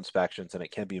multiple inspections and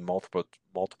it can be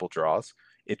multiple draws.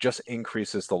 It just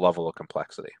increases the level of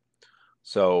complexity.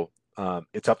 So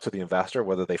it's up to the investor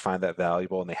whether they find that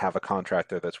valuable and they have a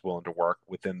contractor that's willing to work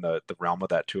within the realm of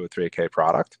that 203K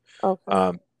product. Okay.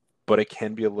 Um, but it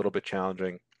can be a little bit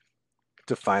challenging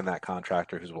to find that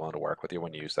contractor who's willing to work with you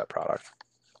when you use that product.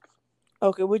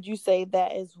 Okay. Would you say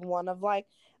that is one of like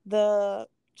the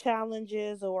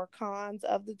challenges or cons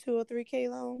of the 203K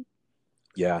loan?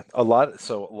 Yeah, a lot.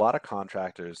 So a lot of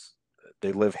contractors,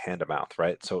 they live hand to mouth,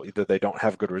 right? So either they don't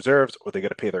have good reserves or they got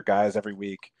to pay their guys every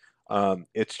week.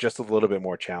 It's just a little bit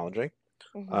more challenging.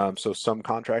 Mm-hmm. So some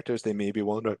contractors, they may be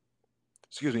willing to,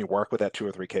 work with that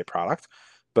 203K product,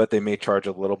 but they may charge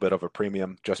a little bit of a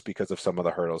premium just because of some of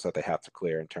the hurdles that they have to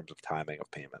clear in terms of timing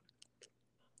of payment.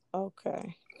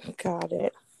 Okay. Got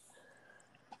it.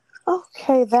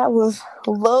 Okay, that was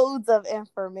loads of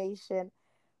information.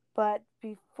 But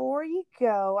before you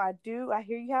go, I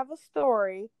hear you have a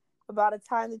story about a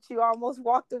time that you almost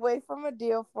walked away from a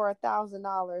deal for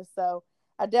 $1,000. So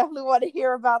I definitely want to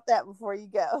hear about that before you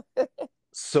go.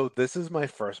 So this is my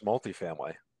first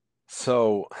multifamily.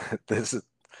 So this is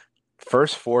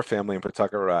first four family in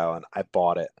Pawtucket, Rhode Island. I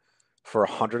bought it for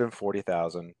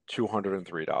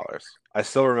 $140,203. I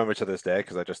still remember to this day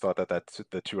because I just thought that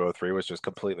the 203 was just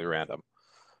completely random.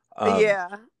 Um,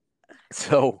 Yeah.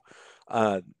 so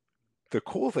uh, the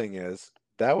cool thing is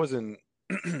that was in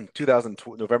 2000,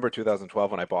 November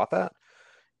 2012 when I bought that,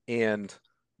 and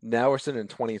now we're sitting in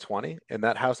 2020, and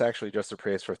that house actually just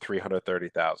appraised for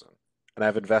 330,000, and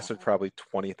I've invested Wow. probably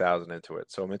 20,000 into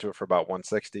it. So I'm into it for about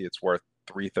 160. It's worth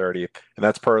 330, and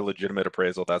that's per legitimate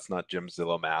appraisal. That's not Jim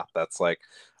Zillow math. That's like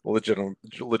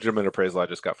legitimate appraisal I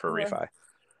just got for a Right. refi.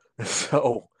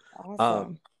 So, um,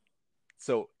 Awesome.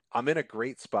 so I'm in a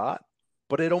great spot,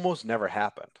 but it almost never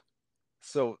happened.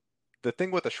 So the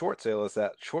thing with a short sale is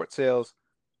that short sales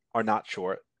are not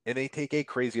short and they take a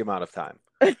crazy amount of time.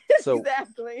 So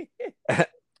Exactly.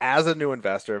 as a new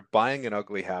investor, buying an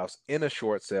ugly house in a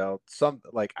short sale,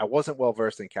 I wasn't well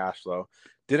versed in cash flow,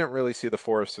 didn't really see the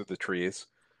forest through the trees.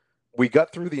 We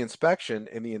got through the inspection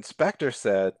and the inspector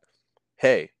said,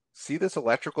 "Hey, see this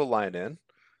electrical line in?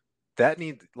 That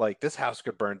needs like this house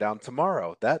could burn down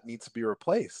tomorrow. That needs to be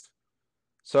replaced."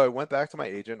 So I went back to my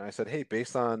agent and I said, "Hey,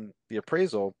 based on the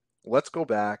appraisal, let's go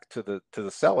back to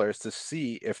the sellers to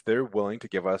see if they're willing to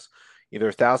give us either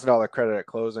 $1,000 credit at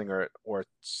closing or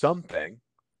something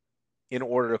in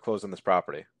order to close on this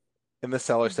property." And the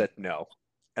seller said no.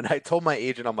 And I told my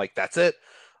agent, I'm like, "That's it.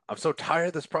 I'm so tired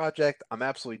of this project. I'm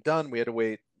absolutely done. We had to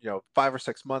wait, 5 or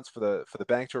 6 months for the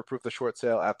bank to approve the short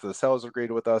sale after the sellers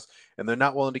agreed with us, and they're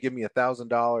not willing to give me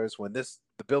 $1,000 when the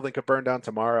building could burn down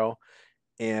tomorrow."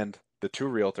 And the two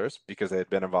realtors, because they had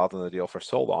been involved in the deal for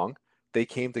so long, they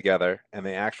came together and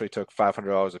they actually took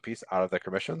 $500 a piece out of their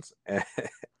commissions and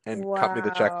cut me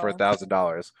the check for Wow.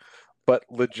 $1,000. But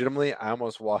legitimately, I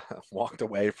almost walked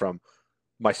away from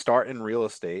my start in real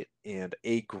estate and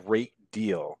a great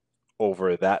deal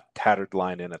over that tattered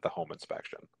line in at the home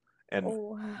inspection. And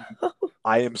Oh, wow.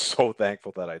 I am so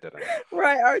thankful that I didn't.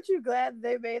 Right. Aren't you glad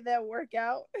they made that work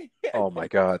out? Oh my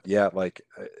God. Yeah. Like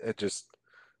it just,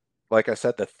 like I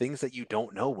said, the things that you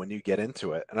don't know when you get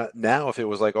into it. And now, if it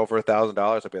was like over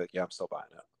 $1,000, I'd be like, yeah, I'm still buying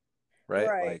it. Right?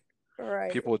 Right. Like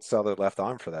Right. people would sell their left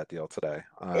arm for that deal today.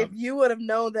 If you would have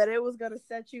known that it was going to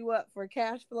set you up for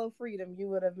cash flow freedom, you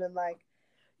would have been like,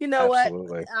 you know what?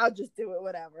 Absolutely. I'll just do it,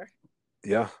 whatever.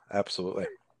 Yeah, absolutely.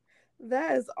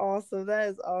 That is awesome. That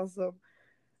is awesome.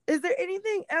 Is there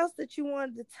anything else that you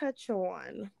wanted to touch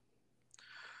on?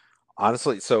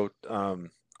 Honestly, so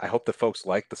I hope that folks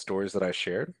like the stories that I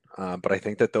shared, but I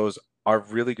think that those are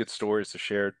really good stories to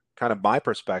share kind of my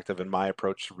perspective and my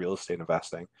approach to real estate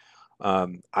investing.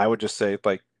 I would just say,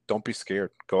 like, don't be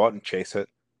scared. Go out and chase it.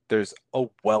 There's a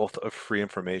wealth of free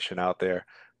information out there,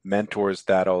 mentors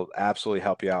that'll absolutely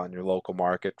help you out in your local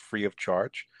market free of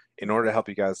charge in order to help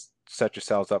you guys set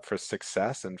yourselves up for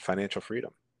success and financial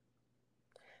freedom.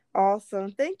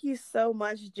 Awesome. Thank you so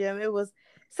much, Jim. It was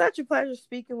such a pleasure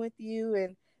speaking with you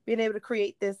and being able to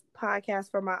create this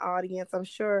podcast for my audience. I'm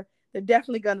sure they're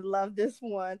definitely going to love this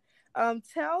one.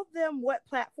 Tell them what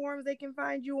platforms they can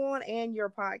find you on and your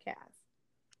podcast.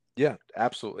 Yeah,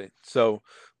 absolutely. So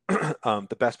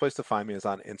the best place to find me is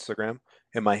on Instagram,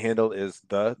 and my handle is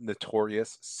the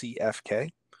Notorious CFK.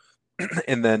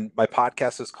 And then my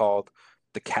podcast is called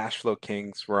The Cashflow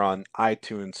Kings. We're on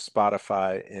iTunes,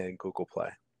 Spotify, and Google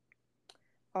Play.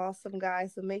 Awesome,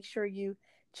 guys. So make sure you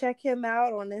check him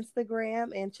out on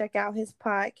Instagram and check out his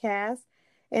podcast.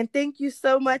 And thank you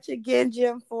so much again,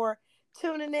 Jim, for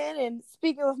tuning in and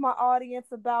speaking with my audience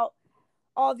about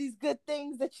all these good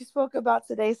things that you spoke about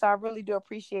today. So I really do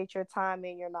appreciate your time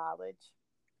and your knowledge.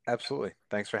 Absolutely.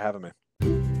 Thanks for having me.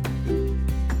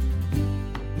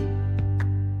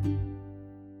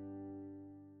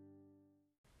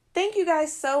 Thank you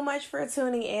guys so much for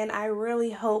tuning in. I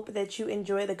really hope that you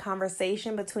enjoy the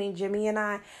conversation between Jimmy and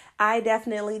I. I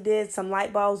definitely did. Some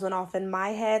light bulbs went off in my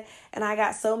head, and I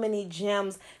got so many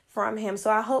gems from him.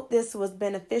 So I hope this was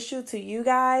beneficial to you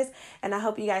guys, and I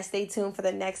hope you guys stay tuned for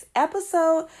the next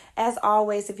episode. As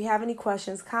always, if you have any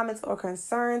questions, comments, or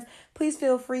concerns, please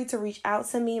feel free to reach out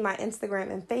to me. My Instagram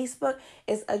and Facebook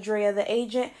is Adrea the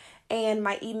Agent. And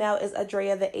my email is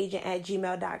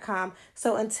adreatheagent@gmail.com.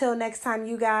 So until next time,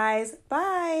 you guys,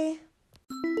 bye.